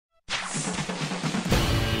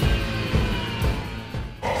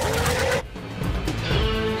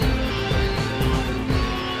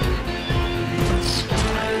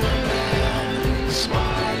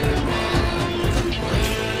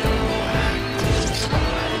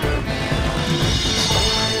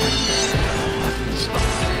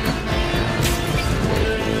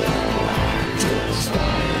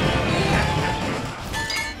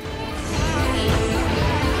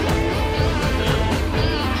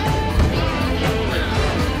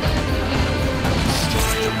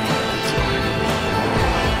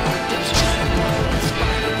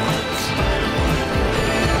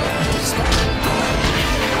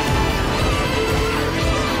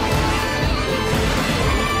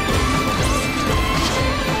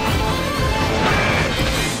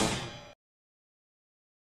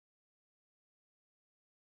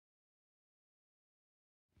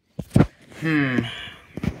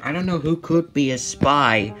I don't know who could be a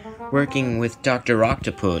spy working with Dr.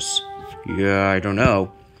 Octopus. Yeah, I don't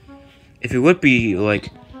know. If it would be,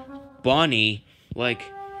 like, Bonnie, like,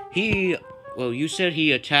 you said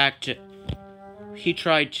he tried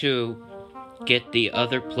to get the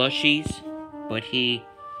other plushies, but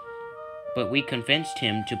we convinced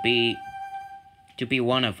him to be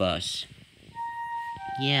one of us.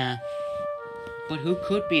 Yeah, but who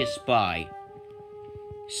could be a spy?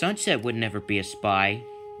 Sunset would never be a spy.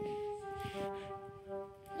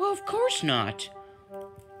 Well, of course not.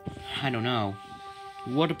 I don't know.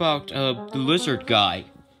 What about, the lizard guy?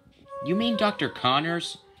 You mean Dr.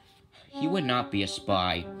 Connors? He would not be a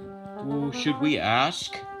spy. Well, should we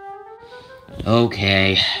ask?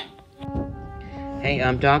 Okay. Hey,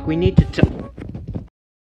 Doc, we need to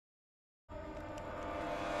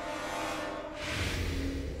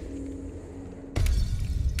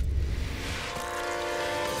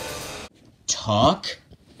talk?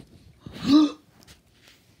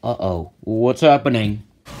 Uh-oh. What's happening?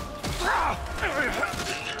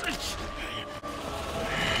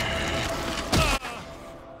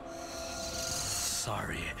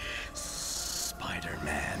 Sorry,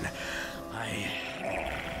 Spider-Man.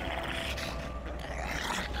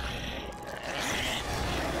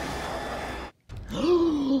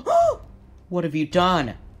 What have you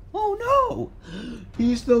done? Oh no!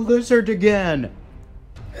 He's the lizard again!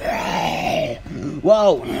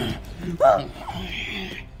 Whoa!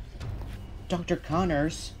 Dr.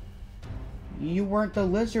 Connors, you weren't the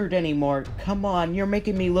lizard anymore. Come on, you're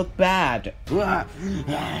making me look bad.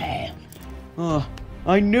 I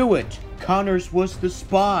knew it. Connors was the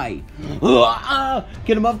spy.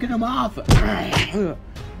 Get him off.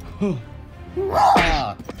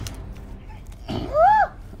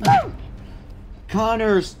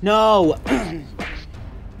 Connors, no!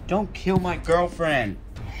 Don't kill my girlfriend.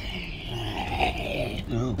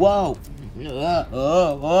 Whoa!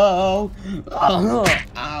 Ow!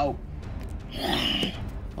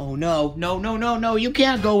 Oh no! You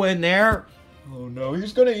can't go in there. Oh no,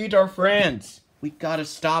 he's gonna eat our friends. We gotta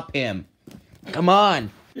stop him. Come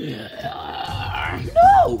on.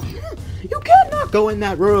 No! You cannot go in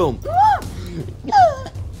that room.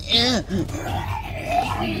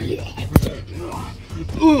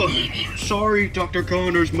 Sorry, Dr.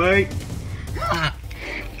 Connors, mate.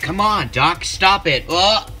 Come on, Doc, stop it.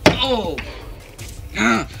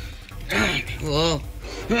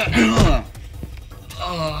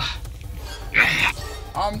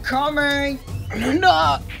 I'm coming.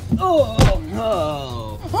 No. Oh,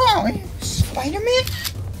 no. Oh, Spider-Man?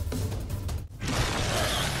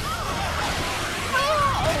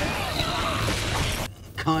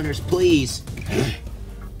 Connors, please.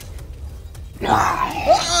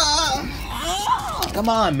 Come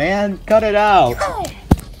on, man. Cut it out.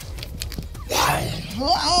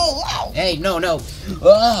 Hey, no.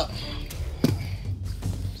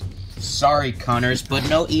 Sorry, Connors, but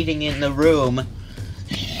no eating in the room.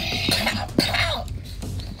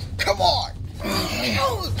 Come on.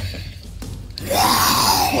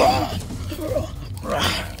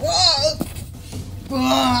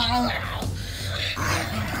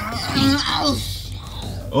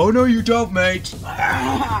 Oh, no, you don't, mate.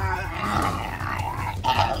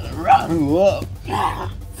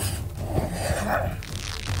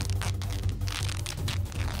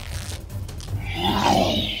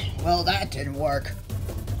 Well, that didn't work.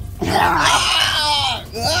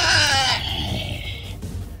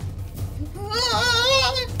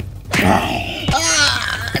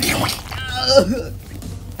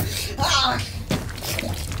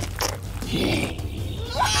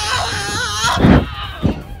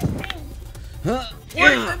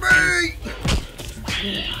 Wait for me!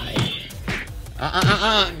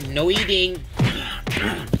 No eating.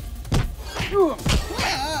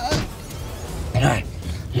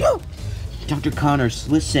 Dr. Connors,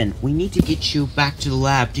 listen, we need to get you back to the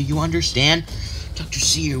lab. Do you understand? Dr.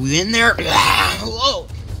 C, are we in there? Whoa.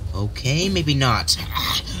 Okay, maybe not.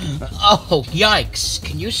 Oh, yikes.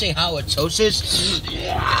 Can you say halitosis?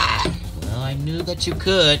 Well, I knew that you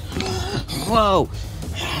could. Whoa.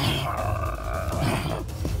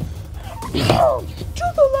 To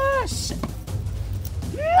the last.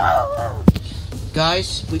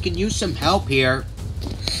 Guys, we can use some help here.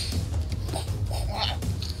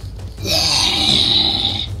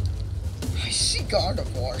 I see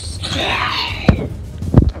carnivores.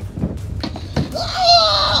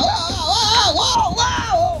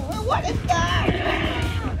 Whoa! What is that?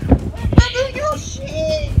 Remember your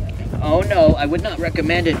shit. Oh no, I would not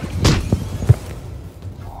recommend it.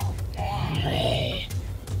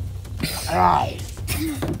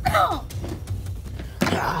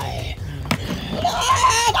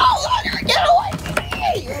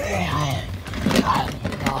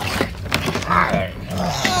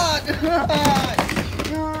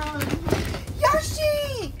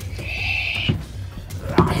 Yoshi!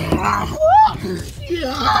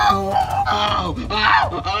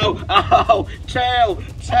 Oh,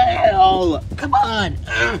 tail! Come on!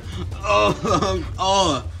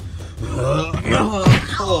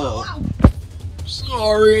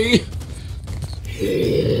 Sorry.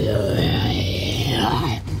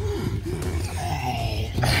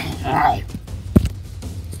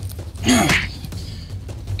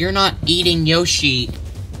 You're not eating Yoshi.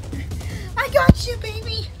 I got you,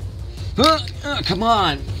 baby. Come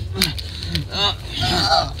on.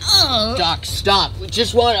 Doc, stop. We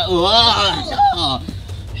just want to.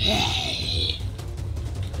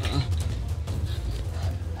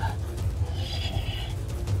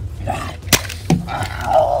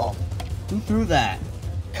 Who threw that?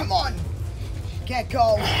 Come on. Can't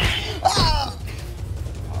go. Ah!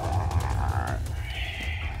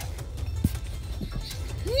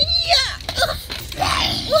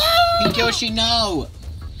 Pink Yoshi, no!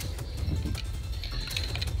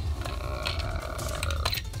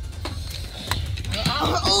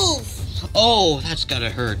 Oh, that's gotta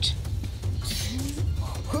hurt.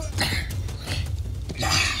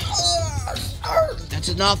 That's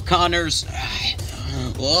enough, Connors.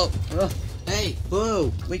 Whoa. Hey,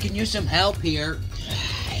 Blue, we can use some help here.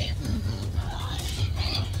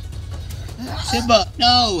 Simba,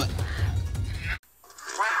 no!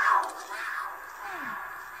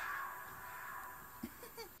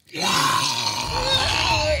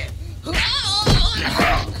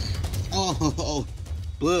 Oh,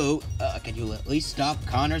 Blue, can you at least stop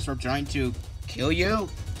Connors from trying to kill you?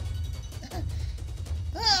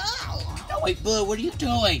 No, wait, Blue, what are you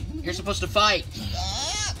doing? You're supposed to fight.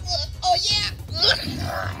 Oh, yeah.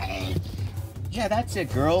 Yeah, that's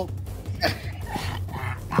it, girl.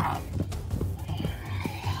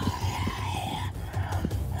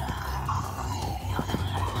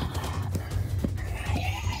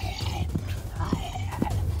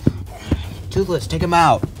 Toothless, take him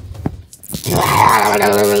out.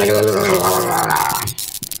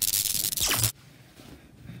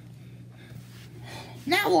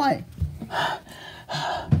 Now what?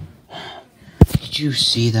 Did you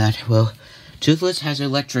see that? Well, Toothless has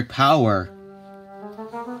electric power.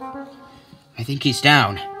 I think he's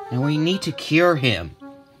down. Now we need to cure him.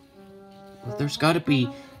 Well, there's gotta be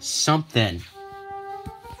something.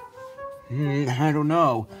 I don't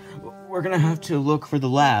know. We're gonna have to look for the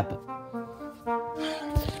lab.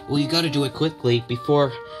 Well, you gotta do it quickly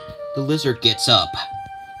before the lizard gets up.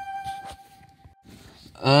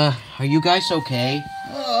 Are you guys okay?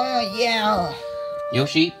 Oh, yeah.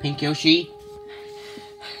 Yoshi? Pink Yoshi?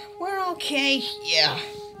 We're okay. Yeah.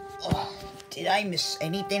 Did I miss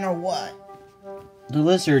anything or what? The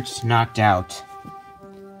lizard's knocked out.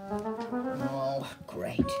 Oh,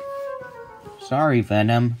 great. Sorry,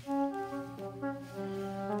 Venom.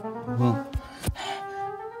 Well,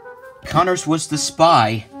 Connors was the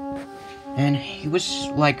spy, and he was,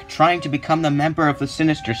 like, trying to become the member of the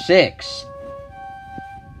Sinister Six.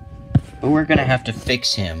 But we're gonna have to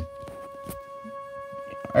fix him.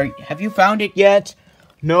 Have you found it yet?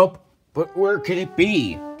 Nope. But where could it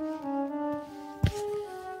be?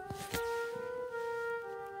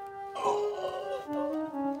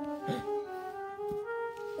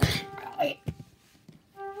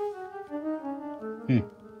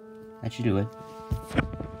 That should do it.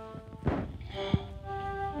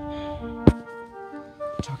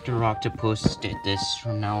 Dr. Octopus did this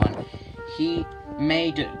from now on. He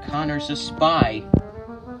made Connors a spy.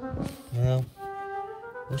 Well,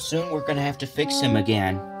 soon we're gonna have to fix him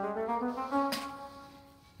again.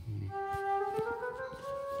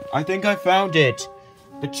 I think I found it.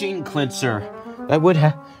 The gene cleanser. That would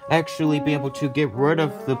actually be able to get rid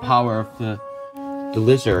of the power of the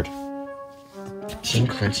lizard. The gene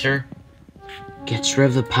cleanser gets rid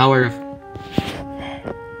of the power of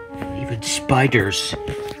even spiders.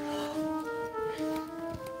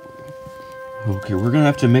 Okay, we're gonna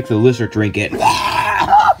have to make the lizard drink it.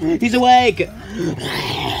 He's awake!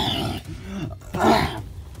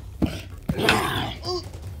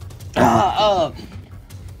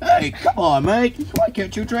 Hey, come on, mate. Why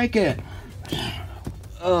can't you drink it?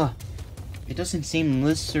 It doesn't seem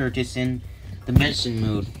Lizard is in the medicine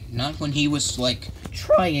mood. Not when he was, like,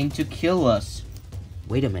 trying to kill us.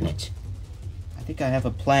 Wait a minute. I think I have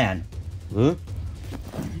a plan. Huh?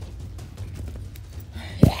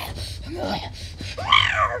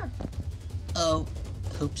 Oh,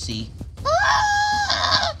 oopsie.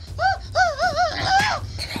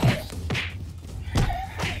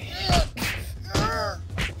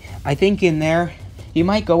 I think in there, you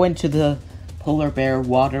might go into the polar bear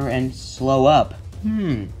water and slow up.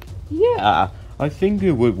 Yeah, I think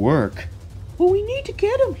it would work. Well, we need to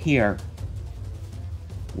get him here.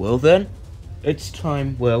 Well then, it's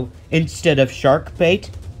time, well, instead of shark bait,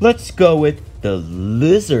 let's go with the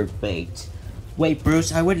lizard bait. Wait,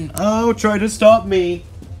 Bruce, I wouldn't... Oh, try to stop me.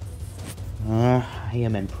 I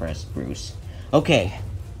am impressed, Bruce. Okay.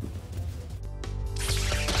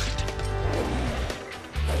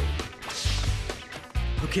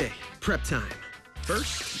 Okay, prep time.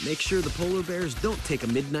 First, make sure the polar bears don't take a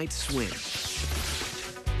midnight swim.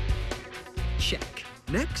 Check.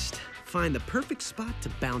 Next, find the perfect spot to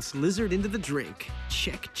bounce Lizard into the drink.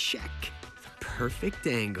 Check, check. The perfect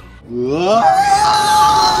angle.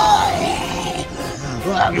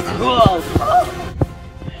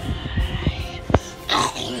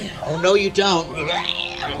 Oh, no, you don't.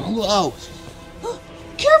 Whoa.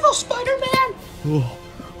 Careful, Spider-Man! Oh,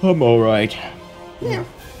 I'm alright. Yeah,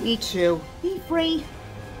 me too. Be free.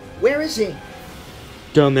 Where is he?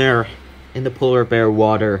 Down there, in the polar bear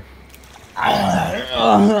water. I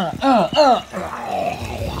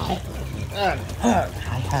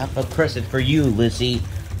have a present for you, Lizzie.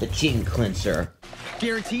 The gin cleanser.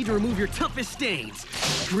 Guaranteed to remove your toughest stains.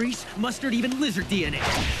 Grease, mustard, even lizard DNA.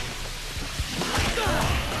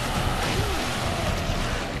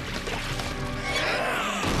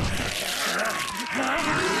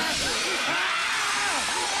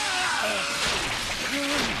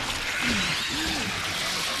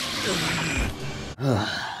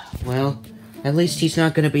 Well, at least he's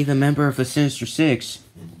not gonna be the member of the Sinister Six.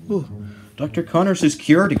 Ooh, Dr. Connors is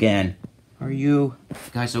cured again. Are you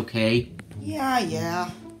guys okay?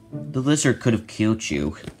 Yeah. The lizard could have killed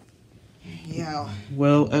you. Yeah.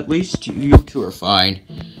 Well, at least you two are fine.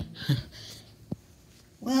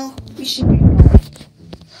 Well, we should be going.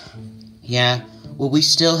 Yeah, well, we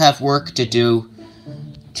still have work to do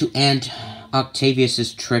to end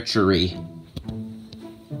Octavius's treachery.